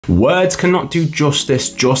Words cannot do justice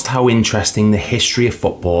just how interesting the history of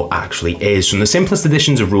football actually is, from the simplest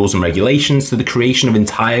additions of rules and regulations to the creation of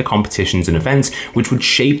entire competitions and events which would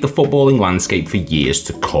shape the footballing landscape for years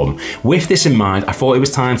to come. With this in mind, I thought it was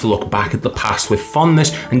time to look back at the past with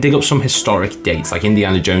fondness and dig up some historic dates, like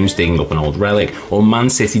Indiana Jones digging up an old relic, or Man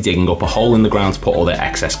City digging up a hole in the ground to put all their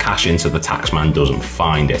excess cash in so the taxman doesn't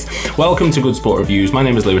find it. Welcome to Good Sport Reviews. My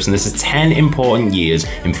name is Lewis and this is 10 important years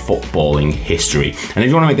in footballing history. And if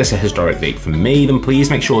you want to make this a historic date for me, then please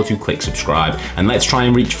make sure to click subscribe and let's try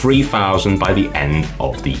and reach 3,000 by the end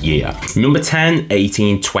of the year. Number 10,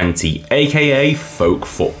 1820, aka folk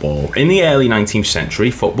football. In the early 19th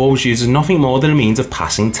century, football was used as nothing more than a means of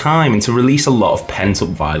passing time and to release a lot of pent-up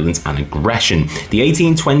violence and aggression. The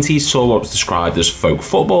 1820s saw what was described as folk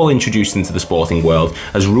football introduced into the sporting world,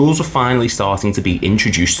 as rules were finally starting to be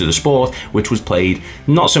introduced to the sport, which was played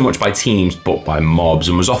not so much by teams but by mobs,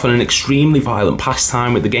 and was often an extremely violent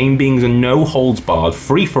pastime, with the game being a no-holds-barred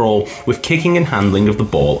free-for-all with kicking and handling of the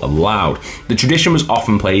ball allowed. The tradition was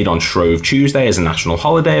often played on Shrove Tuesday as a national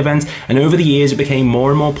holiday event, and over the years it became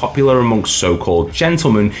more and more popular amongst so-called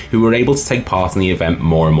gentlemen who were able to take part in the event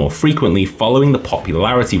more and more frequently following the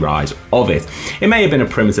popularity rise of it. It may have been a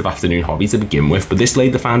primitive afternoon hobby to begin with, but this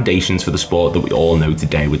laid the foundations for the sport that we all know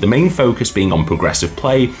today, with the main focus being on progressive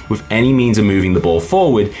play, with any means of moving the ball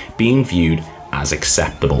forward being viewed as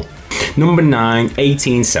acceptable. Number 9,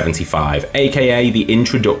 1875, aka the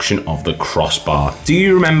introduction of the crossbar. Do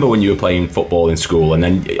you remember when you were playing football in school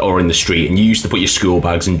or in the street, and you used to put your school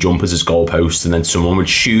bags and jumpers as goalposts, and then someone would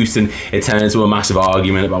shoot and it turned into a massive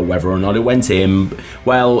argument about whether or not it went in?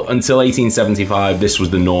 Well, until 1875, this was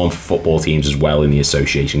the norm for football teams as well in the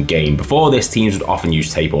association game. Before this, teams would often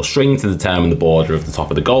use tape or string to determine the border of the top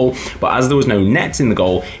of the goal, but as there was no nets in the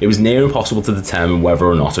goal, it was near impossible to determine whether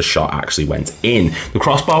or not a shot actually went in. The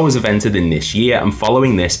crossbar was invented in this year, and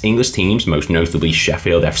following this, English teams, most notably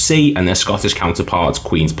Sheffield FC and their Scottish counterparts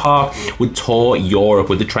Queen's Park, would tour Europe,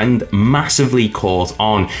 with the trend massively caught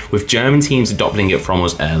on, with German teams adopting it from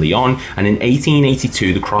us early on, and in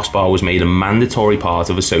 1882 the crossbar was made a mandatory part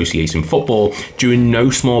of association football, due in no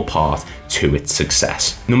small part to its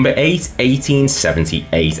success. Number 8,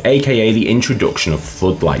 1878, aka the introduction of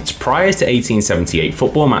floodlights. Prior to 1878,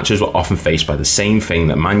 football matches were often faced by the same thing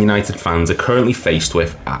that Man United fans are currently faced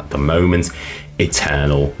with at the moment: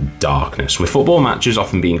 eternal darkness, with football matches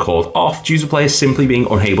often being called off due to players simply being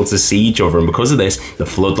unable to see each other, and because of this, the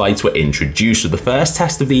floodlights were introduced, with the first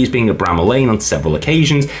test of these being at Bramall Lane on several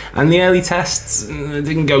occasions, and the early tests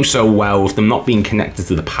didn't go so well, with them not being connected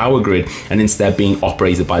to the power grid and instead being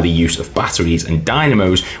operated by the use of batteries and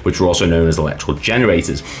dynamos, which were also known as electrical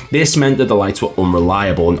generators. This meant that the lights were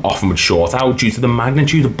unreliable and often would short out due to the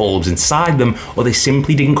magnitude of bulbs inside them, or they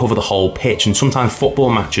simply didn't cover the whole pitch, and sometimes football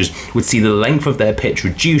matches would see the length of their pitch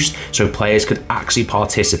reduced so players could actually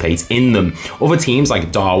participate in them. Other teams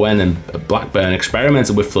like Darwen and Blackburn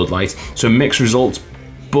experimented with floodlights, so mixed results.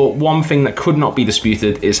 But one thing that could not be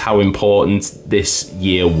disputed is how important this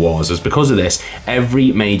year was, as because of this,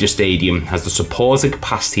 every major stadium has the supported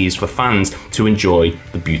capacities for fans to enjoy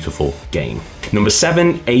the beautiful game. Number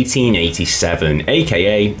 7, 1887,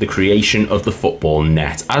 aka the creation of the football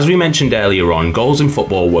net. As we mentioned earlier on, goals in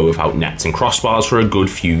football were without nets and crossbars for a good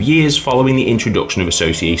few years following the introduction of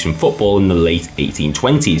association football in the late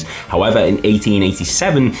 1820s. However, in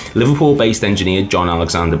 1887, Liverpool-based engineer John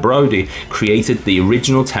Alexander Brodie created the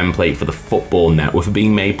original template for the football net, with it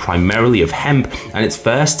being made primarily of hemp, and its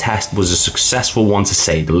first test was a successful one to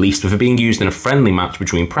say the least, with it being used in a friendly match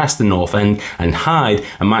between Preston North End and Hyde,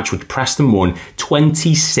 a match which Preston won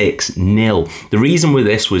 26-0. The reason with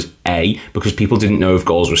this was A, because people didn't know if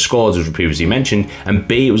goals were scored, as we previously mentioned, and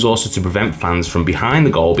B, it was also to prevent fans from behind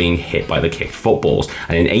the goal being hit by the kicked footballs.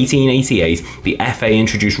 And in 1888, the FA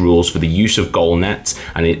introduced rules for the use of goal nets,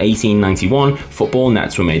 and in 1891, football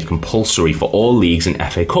nets were made compulsory for all leagues and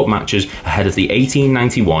FA Cup matches ahead of the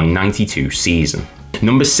 1891-92 season.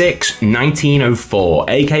 Number 6, 1904,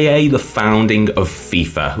 aka the founding of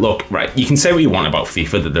FIFA. Look, right, you can say what you want about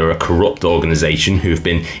FIFA, that they're a corrupt organisation who've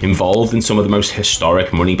been involved in some of the most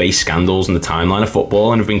historic money-based scandals in the timeline of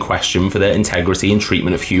football and have been questioned for their integrity and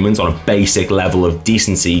treatment of humans on a basic level of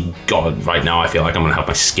decency. God, right now I feel like I'm going to have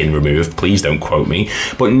my skin removed, please don't quote me.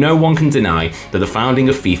 But no one can deny that the founding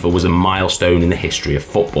of FIFA was a milestone in the history of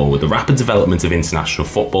football. With the rapid development of international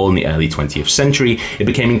football in the early 20th century, it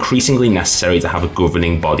became increasingly necessary to have a government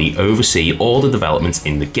governing body oversee all the developments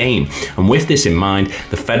in the game. And with this in mind,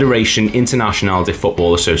 the Fédération Internationale de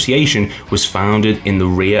Football Association was founded in the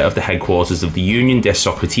rear of the headquarters of the Union des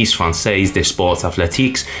Socrates Français des Sports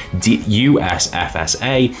Athletiques,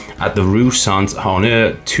 USFSA, at the Rue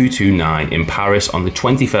Saint-Honore 229 in Paris on the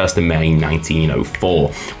 21st of May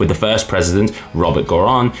 1904, with the first president, Robert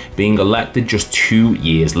Goron, being elected just 2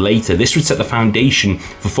 years later. This would set the foundation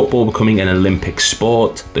for football becoming an Olympic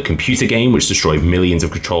sport, the computer game which destroyed millions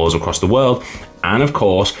of controllers across the world, and of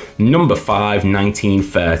course, number 5,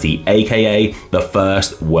 1930, aka the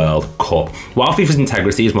first World Cup. While FIFA's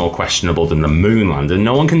integrity is more questionable than the moon landing,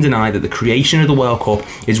 no one can deny that the creation of the World Cup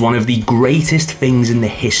is one of the greatest things in the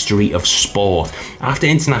history of sport. After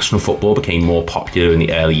international football became more popular in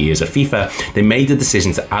the early years of FIFA, they made the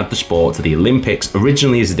decision to add the sport to the Olympics,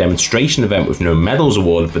 originally as a demonstration event with no medals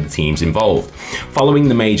awarded for the teams involved. Following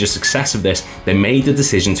the major success of this, they made the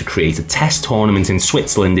decision to create a test tournament in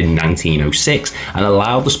Switzerland in 1906, and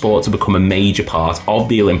allowed the sport to become a major part of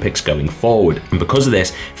the Olympics going forward. And because of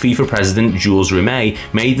this, FIFA president Jules Rimet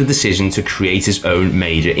made the decision to create his own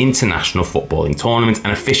major international footballing tournament,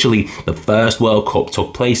 and officially the first World Cup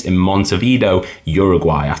took place in Montevideo,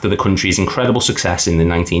 Uruguay, after the country's incredible success in the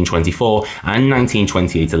 1924 and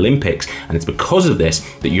 1928 Olympics. And it's because of this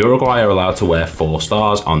that Uruguay are allowed to wear 4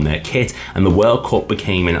 stars on their kit, and the World Cup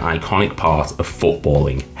became an iconic part of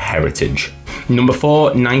footballing heritage. Number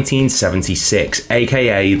 4, 1976,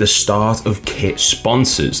 aka the start of kit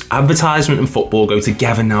sponsors. Advertisement and football go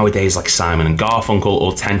together nowadays like Simon and Garfunkel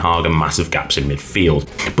or Ten Hag and massive gaps in midfield.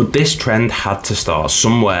 But this trend had to start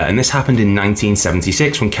somewhere, and this happened in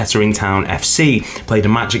 1976 when Kettering Town FC played a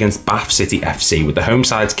match against Bath City FC, with the home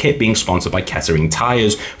side's kit being sponsored by Kettering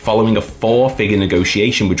Tyres, following a 4-figure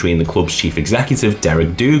negotiation between the club's chief executive,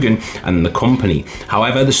 Derek Dugan, and the company.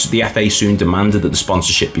 However, the FA soon demanded that the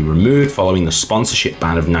sponsorship be removed following the sponsorship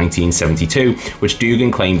ban of 1972, which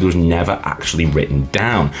Dugan claimed was never actually written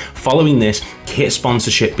down. Following this, kit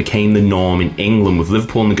sponsorship became the norm in England, with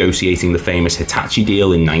Liverpool negotiating the famous Hitachi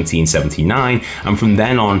deal in 1979, and from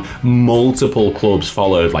then on, multiple clubs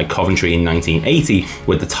followed, like Coventry in 1980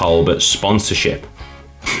 with the Talbot sponsorship.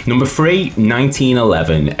 Number 3,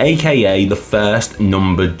 1911, aka the first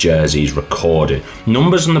numbered jerseys recorded.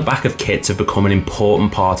 Numbers on the back of kits have become an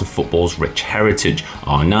important part of football's rich heritage.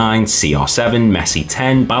 R9, CR7, Messi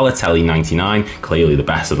 10, Balotelli 99, clearly the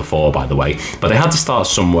best of the 4 by the way, but they had to start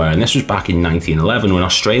somewhere, and this was back in 1911 when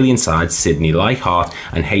Australian sides Sydney Leichhardt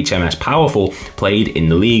and HMS Powerful played in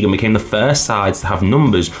the league and became the first sides to have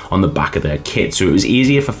numbers on the back of their kit, so it was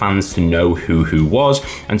easier for fans to know who was,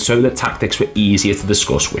 and so that tactics were easier to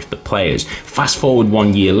discuss with the players. Fast forward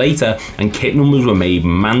 1 year later, and kit numbers were made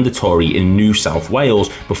mandatory in New South Wales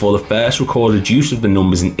before the first recorded use of the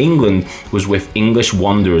numbers in England was with English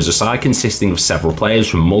Wanderers, a side consisting of several players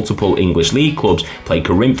from multiple English league clubs played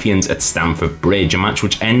Corinthians at Stamford Bridge, a match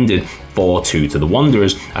which ended 4-2 to the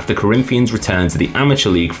Wanderers after Corinthians returned to the Amateur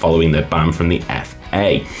League following their ban from the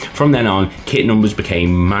FA. From then on, kit numbers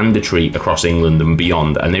became mandatory across England and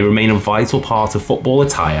beyond, and they remain a vital part of football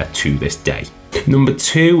attire to this day. Number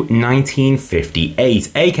 2,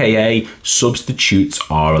 1958, aka substitutes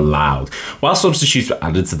are allowed. While substitutes were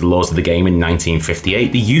added to the laws of the game in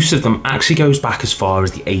 1958, the use of them actually goes back as far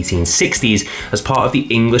as the 1860s as part of the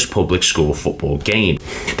English public school football game.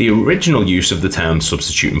 The original use of the term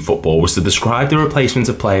substitute in football was to describe the replacement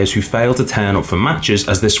of players who failed to turn up for matches,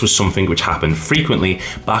 as this was something which happened frequently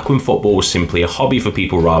back when football was simply a hobby for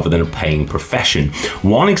people rather than a paying profession.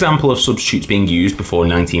 One example of substitutes being used before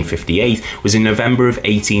 1958 was in November of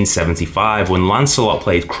 1875 when Lancelot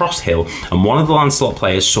played Crosshill, and one of the Lancelot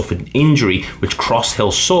players suffered an injury which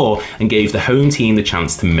Crosshill saw and gave the home team the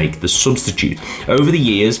chance to make the substitute. Over the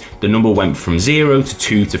years, the number went from 0 to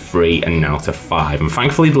 2 to 3 and now to 5, and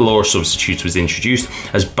thankfully the law of substitutes was introduced,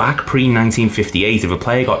 as back pre-1958 if a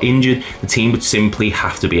player got injured, the team would simply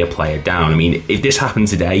have to be a player down. I mean, if this happened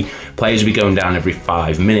today, players would be going down every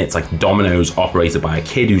 5 minutes like dominoes operated by a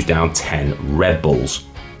kid who's down 10 Red Bulls.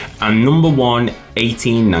 And number 1,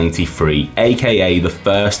 1893, aka the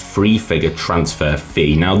first 3-figure transfer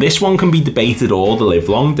fee. Now this one can be debated all the live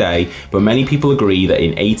long day, but many people agree that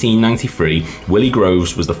in 1893, Willie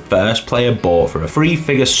Groves was the first player bought for a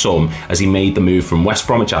 3-figure sum as he made the move from West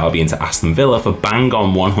Bromwich Albion to Aston Villa for bang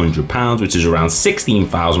on £100, which is around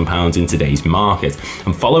 £16,000 in today's market.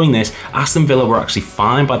 And following this, Aston Villa were actually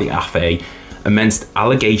fined by the FA amidst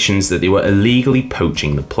allegations that they were illegally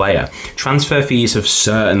poaching the player. Transfer fees have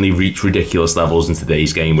certainly reached ridiculous levels in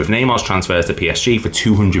today's game, with Neymar's transfers to PSG for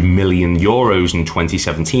 €200 million in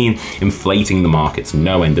 2017 inflating the market to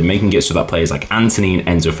no end and making it so that players like Antony and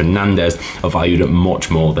Enzo Fernandez are valued at much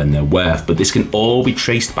more than they're worth. But this can all be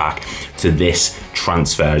traced back to this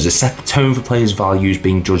transfer, as it set the tone for players' values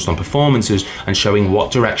being judged on performances and showing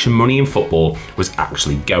what direction money in football was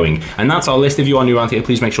actually going. And that's our list. If you are new around here,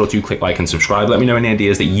 please make sure to click like and subscribe. Let me know any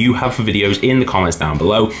ideas that you have for videos in the comments down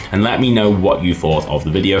below, and let me know what you thought of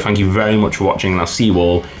the video. Thank you very much for watching, and I'll see you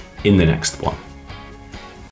all in the next one.